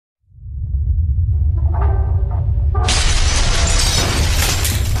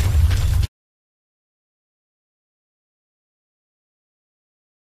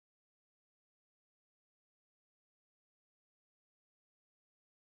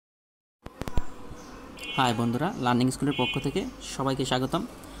High বন্ধুরা, learning স্কুলের পক্ষ থেকে সবাইকে স্বাগতম।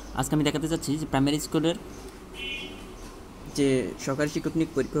 আজকে আমি দেখাতে চাচ্ছি যে প্রাইমারি স্কুলের যে সরকারি শিক্ষক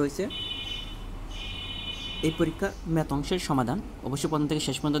নিয়োগ পরীক্ষা হয়েছে, এই পরীক্ষার ম্যাথ অংশের সমাধান অবশ্যই প্রথম থেকে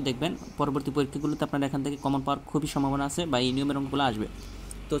শেষ পর্যন্ত দেখবেন। পরবর্তী পরীক্ষাগুলোতে আপনার এখান থেকে কমন পাওয়ার খুবই সম্ভাবনা আছে বা এই নিয়মের অঙ্কগুলো আসবে।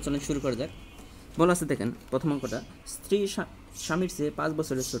 তো চলুন শুরু করা যাক। বলা আছে দেখেন প্রথম অঙ্কটা, স্ত্রী স্বামীর চেয়ে 5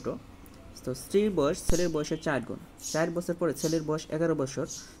 বছরের ছোট। তো স্ত্রীর বয়স ছেলের বয়সের 4 গুণ। 4 বছর পরে ছেলের বয়স 11 বছর।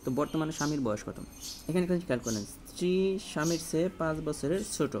 তো বর্তমানে স্বামীর বয়স কত? এখানে খেয়াল করেন, স্ত্রী স্বামীর চেয়ে 5 বছরের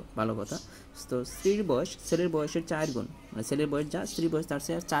ছোট, ভালো কথা। তো স্ত্রীর বয়স ছেলের বয়সের 4 গুণ, মানে ছেলের বয়স যা স্ত্রীর বয়স তার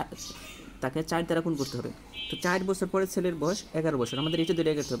চেয়ে তাকে 4 দ্বারা গুণ করতে হবে। তো 4 বছর পরে ছেলের বয়স 11 বছর। আমাদের এটা ধরে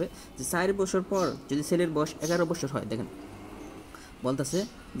রাখতে হবে যে 4 বছর পর যদি ছেলের বয়স 11 বছর হয়, দেখেন বলতেছে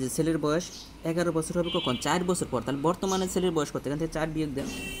যে ছেলের বয়স 11 বছর হবে কখন? 4 বছর পর। তাহলে বর্তমানে ছেলের বয়স কত? এখান থেকে 4 বিয়োগ দেন,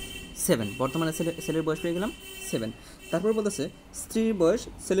 7। বর্তমানে ছেলের বয়স পেয়ে গেলাম 7। তারপর বলতেছে স্ত্রীর বয়স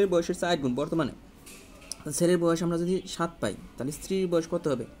ছেলের বয়সের 4 গুণ বর্তমানে। ছেলের বয়স আমরা যদি 7 পাই, তাহলে স্ত্রীর বয়স কত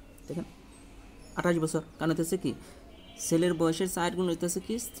হবে? দেখেন 28 বছর। কারণ হইতেছে কি, ছেলের বয়সের 4 গুণ হইতেছে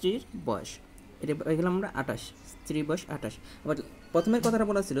কি স্ত্রীর বয়স। এটা পেয়ে গেলাম আমরা 28, স্ত্রীর বয়স 28। আবার প্রথমের কথাটা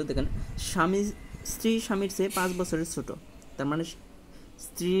বলা ছিল, দেখেন স্ত্রী স্বামীর চেয়ে 5 বছরের ছোট। তার মানে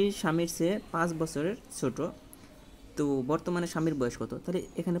স্ত্রী স্বামীর চেয়ে 5 বছরের ছোট। তো বর্তমানে স্বামীর বয়স কত? তাহলে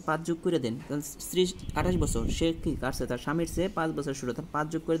এখানে 5 যোগ করে দেন, কারণ স্ত্রী 28 বছর, সে কি কাটছে তার স্বামীর চেয়ে 5 বছর ছোট, তার 5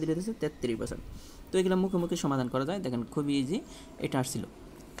 যোগ করে দিলে হচ্ছে 33 বছর। তো এগুলো মুখোমুখি সমাধান করা যায়, দেখেন খুবই ইজি, এটা আসছিল।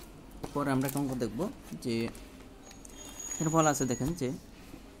 পরে আমরা একটা অঙ্ক দেখব, যে এটা বলা আছে, দেখেন যে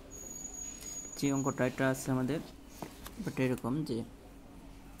অঙ্কটা এটা আছে আমাদের, বাট এরকম যে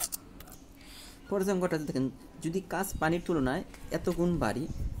পরে যে অঙ্কটা দেখেন, যদি কাঁচ পানির তুলনায় এত গুণ ভারী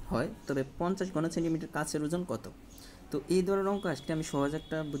হয় তবে 50 ঘন সেন্টিমিটার কাঁচের ওজন কত? তো এই ধরনের অঙ্ক আসলে আমি সহজ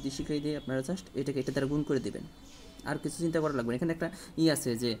একটা বুদ্ধি শিখিয়ে দিই, আপনারা জাস্ট এটা দ্বারা গুণ করে দেবেন, আর কিছু চিন্তা করা লাগবে। এখানে একটা আছে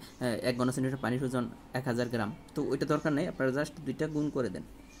যে 1 ঘন সেন্টিমিটার পানির ওজন 1000 গ্রাম। তো ওইটা দরকার নেই, আপনারা জাস্ট দুইটা গুণ করে দেন।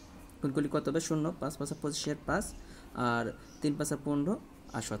 গুণ করলে কত হবে? 0, 5 5 25 5, আর 3 5 15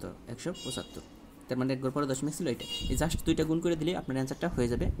 আর 17 175। তার মানে 1 ঘর পরে দশমিক ছিল এটা। এই জাস্ট দুইটা গুণ করে দিলে আপনার অ্যান্সারটা হয়ে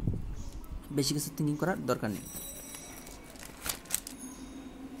যাবে, বেশি কিছু থিঙ্কিং করার দরকার নেই।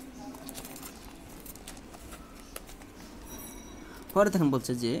 পরে দেখেন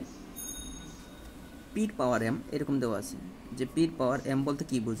বলছে যে পির পাওয়ার এম এরকম দেওয়া আছে, যে পির পাওয়ার এম বলতে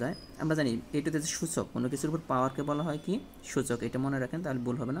কি বোঝায়? আমরা জানি এটাতে যে সূচক, কোনো কিছুর উপর পাওয়ারকে বলা হয় কি? সূচক। এটা মনে রাখেন, তাহলে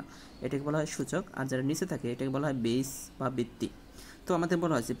ভুল হবে না। এটাকে বলা হয় সূচক, আর যারা নিচে থাকে এটাকে বলা হয় বেস বা ভিত্তি। তো আমাদের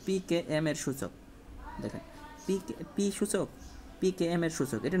বলা হয়েছে পি কে এম এর সূচক। দেখেন পি সূচক, পি কে এম এর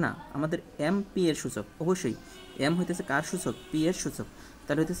সূচক এটা না, আমাদের এম পি এর সূচক। অবশ্যই এম হইতেছে কার সূচক? পি এর সূচক।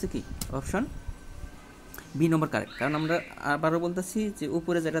 তাহলে হইতেছে কি অপশন বি নম্বর কারেক্ট। কারণ আমরা আবারও বলতেছি যে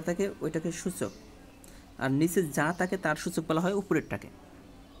উপরে যেটা থাকে ওইটাকে সূচক, আর নিচে যা থাকে তার সূচক বলা হয় উপরেরটাকে।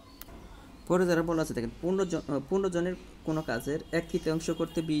 পরে যারা বলা আছে, দেখেন 15 জনের কোনো কাজের 1/3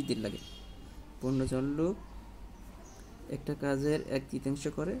 করতে 20 দিন লাগে। 15 জন লোক একটা কাজের 1/3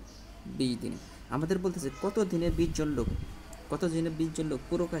 করে 20 দিন। আমাদের বলতেছে কত দিনে 20 জন লোক, কত দিনে 20 জন লোক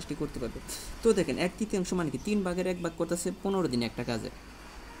পুরো কাজটি করতে পারবে। তো দেখেন 1/3 মানে কি? 3 ভাগের 1 ভাগ করতেছে 15 দিনে একটা কাজে।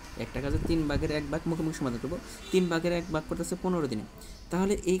 একটা কাজে 3 ভাগের 1 ভাগ মুখোমুখি সমাধান করবো, 3 ভাগের 1 ভাগ করতেছে 15 দিনে।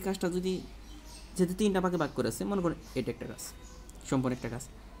 তাহলে এই কাজটা যদি, যেহেতু 3টা ভাগে ভাগ করেছে, মনে করেন এটা একটা কাজ, সম্পূর্ণ একটা কাজ।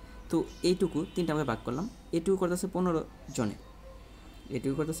 তো এইটুকু 3টা ভাগে ভাগ করলাম, এটুকু করতেছে 15 জনে,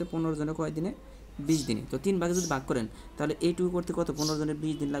 এটুকু করতেছে 15 জনে কয় দিনে? 20 দিনে। তো 3 ভাগে যদি ভাগ করেন, তাহলে এইটুকু করতে কত? 15 জনের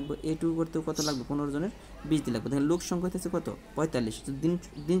 20 দিন লাগবে। এইটুকু করতেও কত লাগবে? 15 জনের 20 দিন লাগবে। দেখেন লোক সংখ্যা হইতেছে কত? 45। তো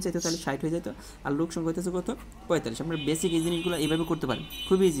দিন চাইতে তাহলে 60 হয়ে যেত, আর লোক সংখ্যা হইতেছে কত? 45। আপনারা বেসিক এই জিনিসগুলো এইভাবে করতে পারেন,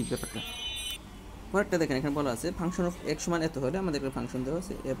 খুবই ইজি ব্যাপারটা। পরেরটা দেখেন, এখানে বলা আছে ফাংশন অফ এক্স সমান এত হলে আমাদের একটা ফাংশন দেওয়া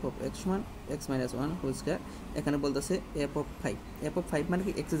আছে এফ অফ এক্স সমান এক্স মাইনাস 1 হোল স্কয়ার। এখানে বলতেছে এফ অফ 5। এফ অফ 5 মানে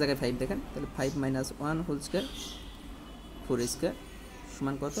কি? এক্সের জায়গায় 5, দেখেন তাহলে 5 মাইনাস 1 হোল স্কয়ার 4 স্কয়ার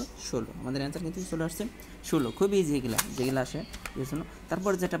সমান কত? 16। আমাদের অ্যান্সার কিন্তু চলে আসছে 16। খুবই ইজি এগুলা, যেগুলো আসে এর জন্য।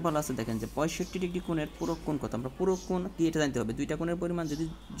 তারপর যেটা বলা আছে দেখেন, যে 65 ডিগ্রি কোণের পুরো কোণ কত? আমরা পুরো কোণ কি এটা জানতে হবে। দুইটা কোণের পরিমাণ যদি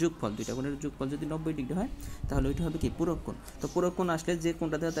যোগফল, দুইটা কোণের যোগফল যদি 90 ডিগ্রি হয়, তাহলে ওইটা হবে কি? পুরো কোণ। তো পুরো কোণ আসলে যে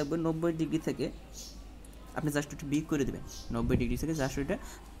কোণটা দেওয়া থাকবে 90 ডিগ্রি থেকে আপনি জাস্ট একটু বিয়োগ করে দেবেন। 90 ডিগ্রি থেকে জাস্ট এটা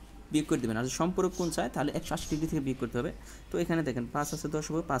বিয়োগ করে দেবেন। আর যদি সম্পূরক কোণ চায় তাহলে 180 ডিগ্রি থেকে বিয়োগ করতে হবে। তো এখানে দেখেন 5 আছে 10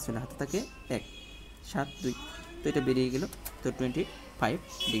 হবে, 5 হলে হাতে থাকে 1, 7 2, তো এটা বেরিয়ে গেল। তো 25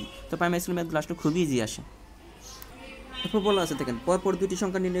 ডিগ্রি। তো প্রাইমারি স্কুল ম্যাথগুলো আসলে খুবই ইজি আসে। এরপর বলা আছে দেখেন, পরপর দুটি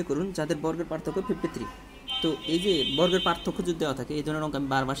সংখ্যা নির্ণয় করুন যাদের বর্গের পার্থক্য 53। তো এই যে বর্গের পার্থক্য যদি দেওয়া থাকে, এই ধরনের অঙ্ক আমি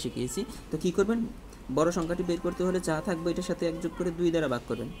বারবার শিখিয়েছি। তো কী করবেন? বড় সংখ্যাটি বের করতে হলে যা থাকবে এটার সাথে 1 যোগ করে 2 দ্বারা ভাগ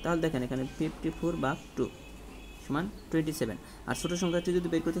করবেন। তাহলে দেখেন এখানে 54 ভাগ 2 সমান 27। আর ছোটো সংখ্যাটি যদি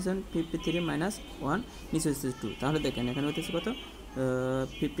বের করতে চান 53 মাইনাস 1 নিচে হচ্ছে 2, তাহলে দেখেন এখানে হচ্ছে কত?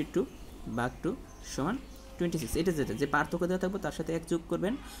 52 ভাগ 2 সমান 26। এটা যেটা যে পার্থক্য দেওয়া থাকবে তার সাথে 1 যোগ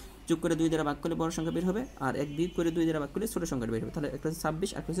করবেন, যোগ করে 2 দ্বারা ভাগ করলে বড় সংখ্যা বের হবে, আর 1 বিয়োগ করে 2 দ্বারা ভাগ করলে ছোট সংখ্যা বের হবে। তাহলে একটা হচ্ছে 26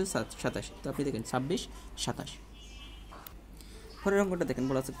 আর একটা হচ্ছে 27। তো আপনি দেখেন 26 27। পরের অঙ্কটা দেখেন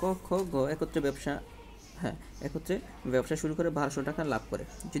বলা আছে ক খ গ একত্রে ব্যবসা শুরু করে 1200 টাকা লাভ করে।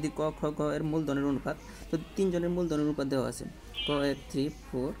 যদি ক খ গ এর মূলধনের অনুপাত, তো তিনজনের মূলধনের অনুপাত দেওয়া আছে ক এর 3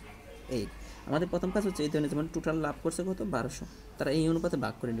 4 8। আমাদের প্রথম কাজ হচ্ছে এই ধরনের যেমন টোটাল লাভ করছে কত 1200, তারা এই অনুপাতে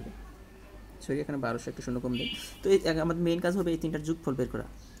ভাগ করে নেবে। সরি এখানে 1200 একটা শূন্য কম দেয়। তো এই আমাদের মেইন কাজ হবে এই তিনটার যোগফল বের করা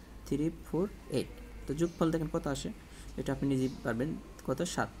 3 4 8। তো যোগফল দেখেন কত আসে, এটা আপনি নিজেই পারবেন কত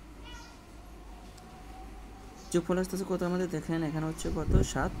 7। যোগফল আসতেছে কত আমাদের দেখেন এখানে হচ্ছে কত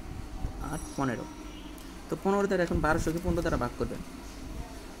 7 8 15। তো 15 দ্বারা এখন 1200কে 15 দ্বারা ভাগ করবেন।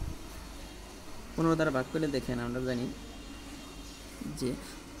 15 দ্বারা ভাগ করলে দেখেন আমরা জানি যে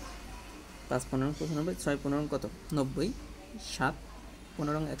 5 15 95, 6 15 কত 90, 7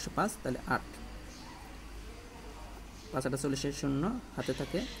 15 105, তাহলে 8 5 8 40 শূন্য হাতে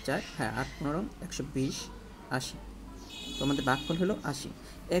থাকে 4, হ্যাঁ 8 15 120 80। তো আমাদের ভাগফল হলো 80।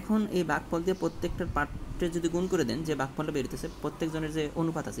 এখন এই ভাগফল দিয়ে প্রত্যেকটার পার্টে যদি গুণ করে দেন, যে ভাগফলটা বেরোতেছে প্রত্যেকজনের যে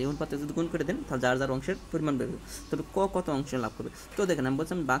অনুপাত আছে এই অনুপাতে যদি গুণ করে দেন তাহলে যার যার অংশের পরিমাণ বেরোবে। তবে কত অংশ লাভ করবে। তো দেখেন আমি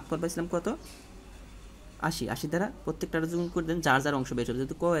বলছিলাম ভাগফল পাইছিলাম কত 80। 80 দ্বারা প্রত্যেকটা গুণ করে দেন যার যার অংশ বের হবে।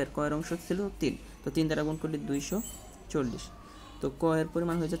 যেহেতু ক এর অংশ ছিল 3, তো 3 দ্বারা গুণ করলে 240। তো ক এর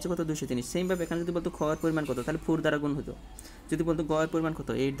পরিমাণ হয়ে যাচ্ছে কত 230। সেমভাবে এখানে যদি বলতো খ এর পরিমাণ কত, তাহলে 4 দ্বারা গুণ হতো। যদি বলতো গ এর পরিমাণ কত,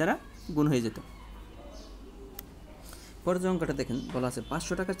 8 দ্বারা গুণ হয়ে যেত। পরের যে অঙ্কটা দেখেন বলা আছে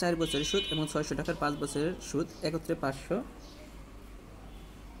 500 টাকার 4 বছরের সুদ এবং 600 টাকার 5 বছরের সুদ একত্রে 500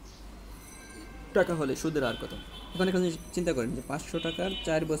 টাকা হলে সুদের হার কত। এখন চিন্তা করেন যে 500 টাকার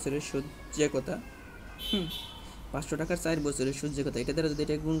 4 বছরের সুদ যে কথা, 500 টাকার 4 বছরের সুদ যে কথা, এটা দ্বারা যদি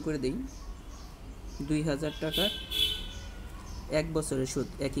এটা গুণ করে দিই 2000 টাকার 1 বছরের সুদ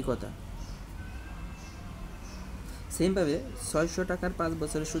একই কথা। সেমভাবে 600 টাকার 5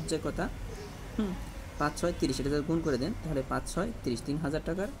 বছরের সুদ যে কথা, 5 6 30, এটা যদি গুণ করে দেন তাহলে 5 6 30, 3000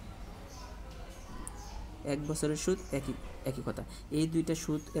 টাকার 1 বছরের সুদ একই কথা। এই দুইটা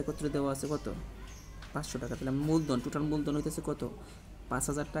সুদ একত্রে দেওয়া আছে কত 500 টাকা। তাহলে মূলধন টোটাল মূলধন হইতেছে কত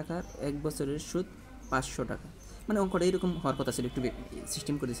 5000 টাকার 1 বছরের সুদ 500 টাকা। মানে অঙ্কটা এরকম হওয়ার কথা ছিল, একটু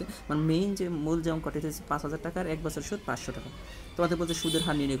সিস্টেম করেছে। মানে মেইন যে মূল যে অঙ্কটা হচ্ছে 5000 টাকার 1 বছরের সুদ 500 টাকা। তোমাদের বলছে সুদের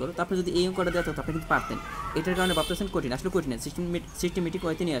হার নির্ণয় করো। তো আপনি যদি এই অঙ্কটা দেওয়া হতো আপনি কিন্তু পারতেন। এটার কারণে ভাবতেছেন কঠিন, আসলে কঠিন না, সিস্টেমেটিক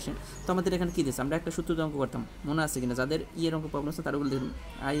ওয়াইতে নিয়ে আসেন। তো আমাদের এখানে কী দিয়েছে, আমরা একটা সূত্র অঙ্ক করতাম, মনে আছে কিনা যাদের ইয়ের অঙ্ক প্রবলেম আছে তারা বলে দেখুন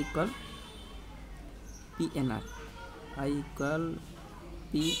I = PNR,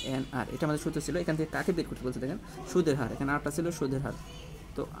 PNR, এটা আমাদের সূত্র ছিল। এখান থেকে কাকে বের করতে বলছে দেখেন সুদের হার, এখানে আরটা ছিল সুদের হার।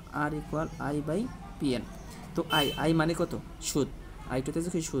 তো R = I/PN। তো I মানে কত সুদ, আইটাতে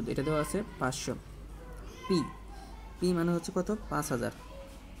হচ্ছে সুদ, এটা দেওয়া আছে 500। P মানে হচ্ছে কত 5000,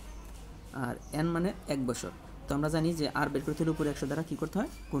 আর N মানে 1 বছর। তো আমরা জানি যে আর বের করতে হলে উপরে 100 দ্বারা কী করতে হয়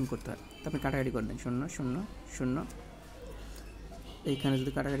গুণ করতে হয়। তো আপনি কাটাকাটি করে দেন 0 0 0, এইখানে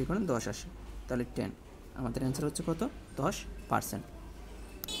যদি কাটাকাটি করেন 10 আসে, তাহলে 10। আমাদের অ্যান্সার হচ্ছে কত 10%।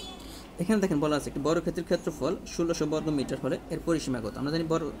 এখানে দেখেন বলা আছে একটি বর্গক্ষেত্রের ক্ষেত্রফল 1600 বর্গ মিটার হলে এর পরিসীমা কত। আমরা জানি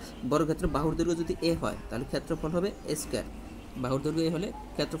বর্গক্ষেত্র বাহুর দৈর্ঘ্য যদি a হয় তাহলে ক্ষেত্রফল হবে a স্কয়ার। বাহুর দৈর্ঘ্য a হলে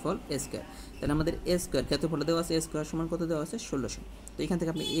ক্ষেত্রফল a স্কয়ার। তাহলে আমাদের a স্কয়ার ক্ষেত্রফল দেওয়া আছে a স্কয়ার সমান কত দেওয়া আছে 1600। তো এখান থেকে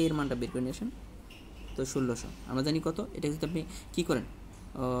আপনি a এর মানটা বের করে নিয়ে আসেন। তো 1600 আমরা জানি কত, এটা যদি আপনি কী করেন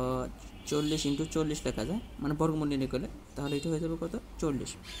 40 × 40 লেখা যায়, মানে বর্গমূল নির্ণয় করলে, তাহলে এটা হয়ে যাবে কত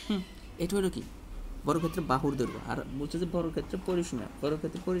 40। এটা হলো কি বর্গক্ষেত্রের বাহুর দৈর্ঘ্য। আর বলছে যে বর্গক্ষেত্রের পরিসীমা,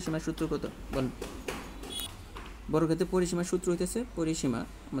 বর্গক্ষেত্রের পরিসীমার সূত্র কত বলেন। বর্গক্ষেত্রের পরিসীমার সূত্র হইতেছে পরিসীমা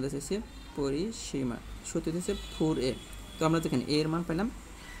আমাদের হচ্ছে পরিসীমা সূত্র হইতেছে 4a। তো আমরা দেখেন a এর মান পেলাম,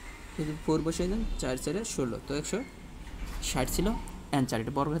 যদি 4 বসিয়ে দেন 4 4 16, তো 160 ছিল অ্যান্সার।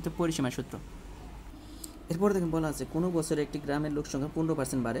 এটা বর্গক্ষেত্রের পরিসীমার সূত্র। এরপর দেখেন বলা আছে কোনো বছরে একটি গ্রামের লোক সংখ্যা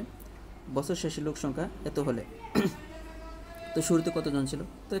 15% বাড়ে, বছর শেষে লোক সংখ্যা এত হলে তো শুরুতে কতজন ছিল।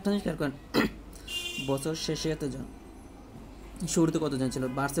 তো একটা জিনিস খেয়াল করেন, বছর শেষে এতজন, শুরুতে কতজন ছিল,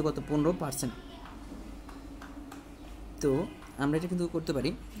 বাড়ছে কত 15%। তো আমরা এটা কিন্তু করতে পারি,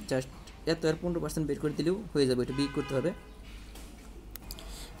 জাস্ট এত আর 15% বের করে দিলেও হয়ে যাবে। এটা বিয়োগ করতে হবে।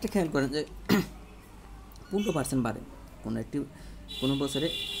 এটা খেয়াল করেন যে 15% বাড়ে কোনো বছরে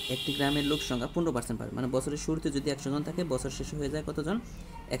একটি গ্রামের লোক সংখ্যা 15% বাড়ে, মানে বছরের শুরুতে যদি 100 জন থাকে বছর শেষে হয়ে যায় কতজন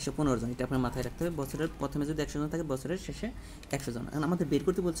 115 জন। এটা আপনার মাথায় রাখতে হবে। বছরের প্রথমে যদি 100 জন থাকে বছরের শেষে 100 জন। এখন আমাদের বের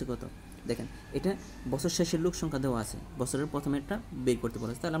করতে বলছে কত, দেখেন এটা বছর শেষের লোক সংখ্যা দেওয়া আছে, বছরের প্রথমে একটা বের করতে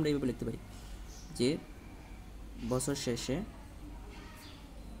বলেছে। তাহলে আমরা এইভাবে লিখতে পারি যে বছর শেষে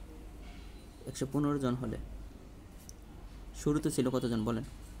 115 জন হলে শুরুতে ছিল কতজন বলেন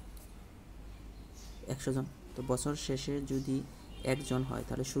 100 জন। তো বছর শেষে যদি একজন হয়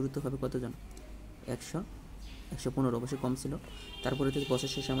তাহলে শুরুতে হবে কতজন? 100, 115 অবশ্যই কম ছিল। তারপরে যদি বছর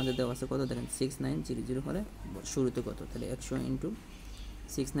শেষে আমাদের দেওয়া আছে কত দেখেন 6900 হলে শুরুতে কত, তাহলে 100 ইন্টু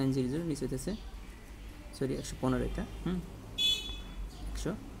 6900 নিচে হইতেছে 115 এটা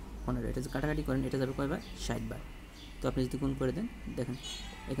 115, এটা যদি কাটাকাটি করেন এটা যাবে কয়বার? 60 বার। তো আপনি যদি গুণ করে দেন দেখেন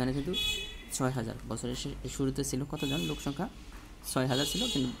এখানে কিন্তু 6000 বছরের শুরুতে ছিল কতজন লোক সংখ্যা? 6000 ছিল,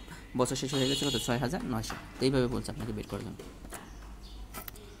 কিন্তু বছর শেষে হয়ে গেছে কত? 6900। তো এইভাবে বলছে আপনাকে বের করার জন্য।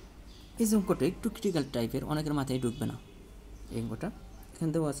 এই যে অঙ্কটা একটু ক্রিটিক্যাল টাইপের, অনেকের মাথায় ঢুকবে না এই অঙ্কটা। এখান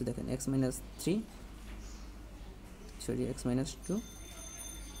থেকেও আছে দেখেন x - 3 x - 2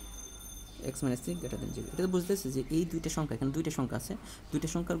 x - 3 > 0। এটা তো বুঝতেছি যে এই দুইটা সংখ্যা, এখানে দুইটা সংখ্যা আছে, দুইটা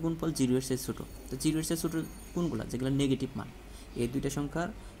সংখ্যার গুণফল 0 এর চেয়ে ছোটো। তো 0 এর চেয়ে ছোটো কোনগুলো? যেগুলো নেগেটিভ মান। এই দুইটা সংখ্যার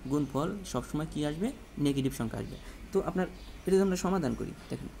গুণফল সবসময় কী আসবে? নেগেটিভ সংখ্যা আসবে। তো আপনার এটা যদি আমরা সমাধান করি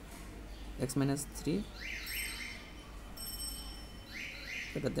দেখেন x - 3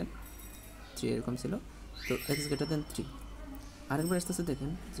 > 3 এরকম ছিল, তো x > 3। আরেকবার আসতেছে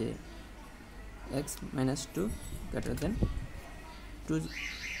দেখেন যে x - 2 > 2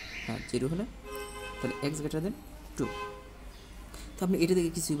 হ্যাঁ 0 হলে তাহলে x > 2। তো আপনি এটা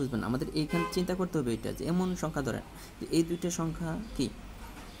থেকে কিছুই বুঝবেন না, আমাদের এইখানে চিন্তা করতে হবে এটা যে এমন সংখ্যা ধরেন যে এই দুইটা সংখ্যা কি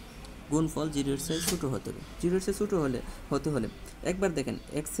গুণফল 0 এর চেয়ে ছোটো হতে হবে। 0 এর চেয়ে ছোটো হতে হলে একবার দেখেন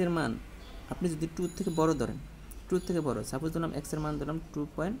x এর মান আপনি যদি 2 থেকে বড় ধরেন, 2 থেকে বড়, সাপোজ ধরলাম x এর মান ধরলাম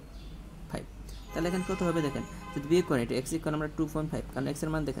 2.5, তাহলে এখানে কত হবে দেখেন যদি বিয়োগ করেন এটা x = আমরা 2.5, কারণ x এর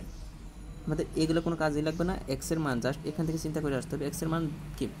মান দেখেন আমাদের এগুলো কোনো কাজেই লাগবে না, x এর মান জাস্ট এখান থেকে চিন্তা করে আসতে হবে। x এর মান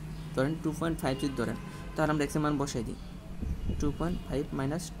কি ধরেন 2.5 যদি ধরেন, তাহলে আমরা x এর মান বসাই দিই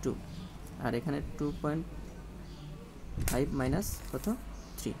 2.5 - 2, আর এখানে 2.5 মাইনাস কত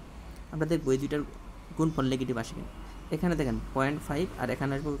 3। আমরা দেখবো এই দুইটার গুণফল নেগেটিভ আসে কিনা। এখানে দেখেন 0.5 আর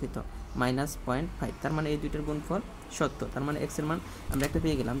এখানে আসবো কত -0.5, তার মানে এই দুইটার গুণফল সত্য। তার মানে x এর মান আমরা একটা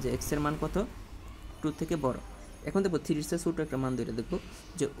পেয়ে গেলাম যে x এর মান কত 2 থেকে বড়। এখন দেখবো 3 এর চেয়ে ছোটো একটা মান ধরে দেখবো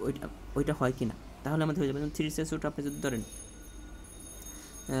যে ওইটা হয় কিনা, তাহলে আমাদের হয়ে যাবে। 3 এর চেয়ে ছোটো আপনি যদি ধরেন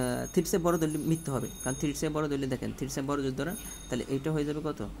 3 চেয়ে বড় ধরলে মিথ্যে হবে, কারণ 3 চেয়ে বড় ধরলে দেখেন 3 চেয়ে বড় যদি ধরেন তাহলে এইটা হয়ে যাবে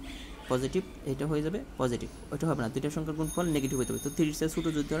কত পজিটিভ, এইটা হয়ে যাবে পজিটিভ, ওইটা হবে না, দুইটা সংখ্যার গুণফল নেগেটিভ হতে হবে। তো 3 চেয়ে ছোটো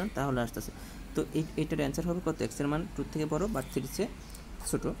যদি ধরেন তাহলে আসতেছে। তো এইটার অ্যান্সার হবে কত? x এর মান 2 থেকে বড় বা 3 চেয়ে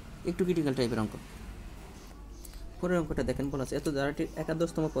ছোটো। একটু ক্রিটিক্যাল টাইপের অঙ্ক। পরের অঙ্কটা দেখেন বলা আছে এত দ্বারাটির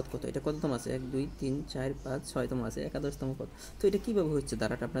একাদশতম পদ কত? এটা কততম আছে? 1 2 3 4 5 6তম আছে, একাদশতম পদ। তো এটা কীভাবে হচ্ছে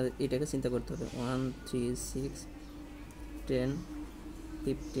দ্বারাটা আপনাদের এটাকে চিন্তা করতে হবে। 1 3 6 10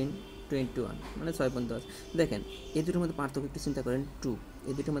 15 21, মানে 6 পর্যন্ত আছে। দেখেন এই দুটোর মধ্যে পার্থক্য একটু চিন্তা করেন 2,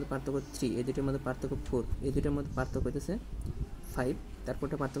 এই দুটোর মধ্যে পার্থক্য 3, এই দুটোর মধ্যে পার্থক্য 4, এই দুটোর মধ্যে পার্থক্য হইতেছে 5,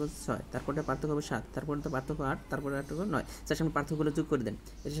 তারপরটা পার্থক্য 6, তারপরটা পার্থক্য হবে 7, তারপরটা পার্থক্য 8, তারপরে পার্থক্য 9। তার সামনে পার্থক্যগুলো যোগ করে দেন।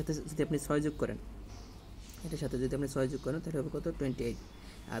 এটার সাথে যদি আপনি 6 যোগ করেন, এটার সাথে যদি আপনি 6 যোগ করেন তাহলে হবে কত 28,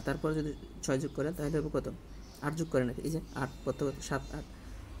 আর তারপর যদি 6 যোগ করেন তাহলে হবে কত 8 যোগ করেন, এই যে 8 পার্থক্য 7 8,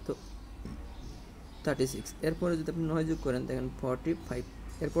 তো 36। এরপরে যদি আপনি 9 যোগ করেন দেখেন 45,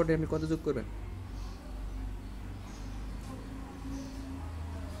 এরপরে আপনি কত যোগ করবেন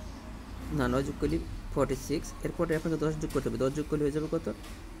না 9 যোগ করলে 46, এরপরে আপনাকে 10 যোগ করতে হবে, 10 যোগ করলে হয়ে যাবে কত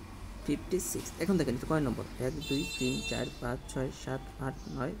 56। এখন দেখেন এটা কয় নম্বর? 1 2 3 4 5 6 7 8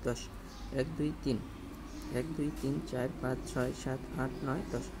 9 10, 1 2 3 1 2 3 4 5 6 7 8 9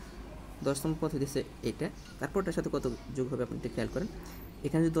 10, 10তম পদ হইতেছে এটা। তারপরটার সাথে কত যোগ হবে আপনি একটু খেয়াল করেন,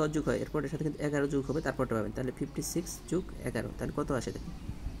 এখানে যদি 10 যোগ হয় এরপরের সাথে কিন্তু 11 যোগ হবে, তারপরটা পাবেন, তাহলে 56 যোগ 11, তাহলে কত আসে দেখেন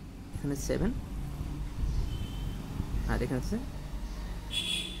এখানে 7, আর এখানে হচ্ছে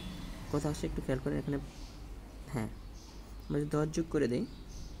কত আসে একটু খেয়াল করেন এখানে। হ্যাঁ আমরা যদি 10 যোগ করে দিই,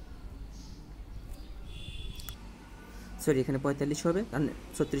 সরি এখানে 45 হবে, কারণ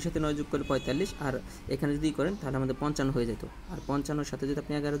 36 সাথে 9 যোগ করলে 45, আর এখানে যদি করেন তাহলে আমাদের 55 হয়ে যেত। আর 55 সাথে যদি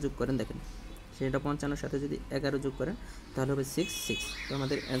আপনি 11 যোগ করেন দেখেন সেটা 55 সাথে যদি 11 যোগ করেন তাহলে হবে 6 তো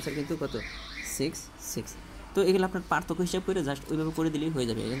আমাদের অ্যান্সার কিন্তু কত 6। তো এগুলো আপনার পার্থক্য হিসাব করে জাস্ট ওইভাবে করে দিলেই হয়ে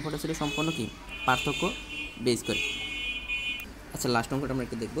যাবে। এই অঙ্কটা ছিল সম্পূর্ণ কি পার্থক্য বেস করে। আচ্ছা লাস্ট অঙ্কটা আমরা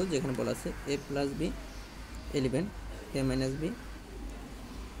একটু দেখবো, যেখানে বলা আছে a + b 11 a - b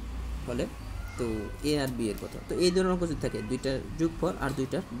হলে তো এ আর বি এর কথা। তো এই ধরনের অঙ্ক যদি থাকে দুইটার যোগফল আর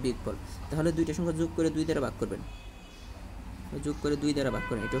দুইটার বিয়োগফল, তাহলে দুইটা সংখ্যা যোগ করে 2 দ্বারা ভাগ করবেন, যোগ করে 2 দ্বারা ভাগ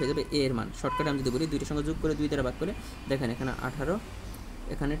করেন, এটা হয়ে যাবে এ এর মান। শর্টকাটে আমি যদি বলি দুইটা সংখ্যা যোগ করে 2 দ্বারা ভাগ করে দেখেন এখানে 18,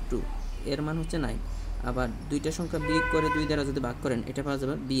 এখানে 2, এর মান হচ্ছে 9। আবার দুইটা সংখ্যা বিয়োগ করে 2 দ্বারা যদি ভাগ করেন এটা পাওয়া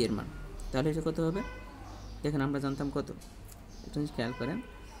যাবে বি এর মান। তাহলে এটা কত হবে দেখেন আমরা জানতাম কত, এটা খেয়াল করেন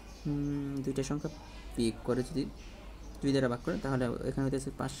দুইটা সংখ্যা বিয়োগ করে যদি 2 দ্বারা ভাগ করেন তাহলে এখানে হইতেছে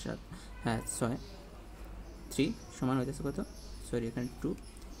 5 7 হ্যাঁ 6 3 সমান হইতেছে কত, সরি এখানে 2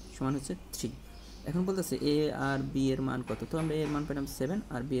 সমান হচ্ছে 3। এখন বলতেছে এ আর বি এর মান কত, তো আমরা এর মান পেলাম 7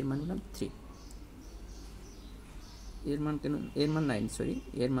 আর বি এর মান পেলাম 3। এর মান কেন, এর মান 9, সরি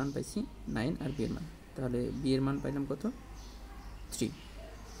এর মান পাইছি 9 আর বি এর মান, তাহলে বি এর মান পাইলাম কত 3।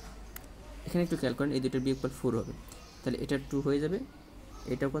 এখানে একটু খেয়াল করেন এই দুটোর বিয়োগফল 4 হবে, তাহলে এটা 2 হয়ে যাবে,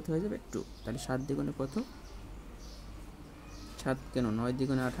 এটাও কত হয়ে যাবে 2, তাহলে 7 দ্বিগুণে কত, 7 কেন 9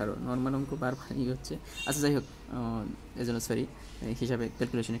 দ্বিগুণে 18, নর্মাল অঙ্ক বারবার হচ্ছে। আচ্ছা যাই হোক, এজন্য সরি, হিসাবে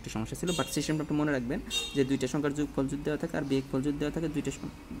ক্যালকুলেশন একটু সমস্যা ছিল, বাট সিস্টেমটা আপনি মনে রাখবেন যে দুইটা সংখ্যার যোগফল যোগ দেওয়া থাকে আর বিয়োগফল যোগ দেওয়া থাকে,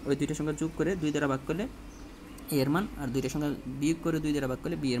 ওই দুইটা সংখ্যা যোগ করে 2 দ্বারা ভাগ করলে এর মান, আর দুইটা সংখ্যা বিয়োগ করে 2 দ্বারা ভাগ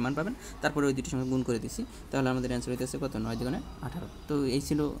করলে বি এর মান পাবেন, তারপরে ওই দুইটা সংখ্যা গুণ করে দিছি, তাহলে আমাদের অ্যান্সার হইতেছে কত 9 দ্বিগুণে 18। তো এই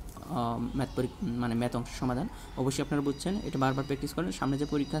ছিল মানে ম্যাথ অংশ সমাধান। অবশ্যই আপনারা বুঝছেন, এটা বারবার প্র্যাকটিস করেন, সামনে যে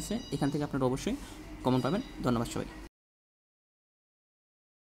পরীক্ষা আছে এখান থেকে আপনারা অবশ্যই কমন পাবেন। ধন্যবাদ সবাই।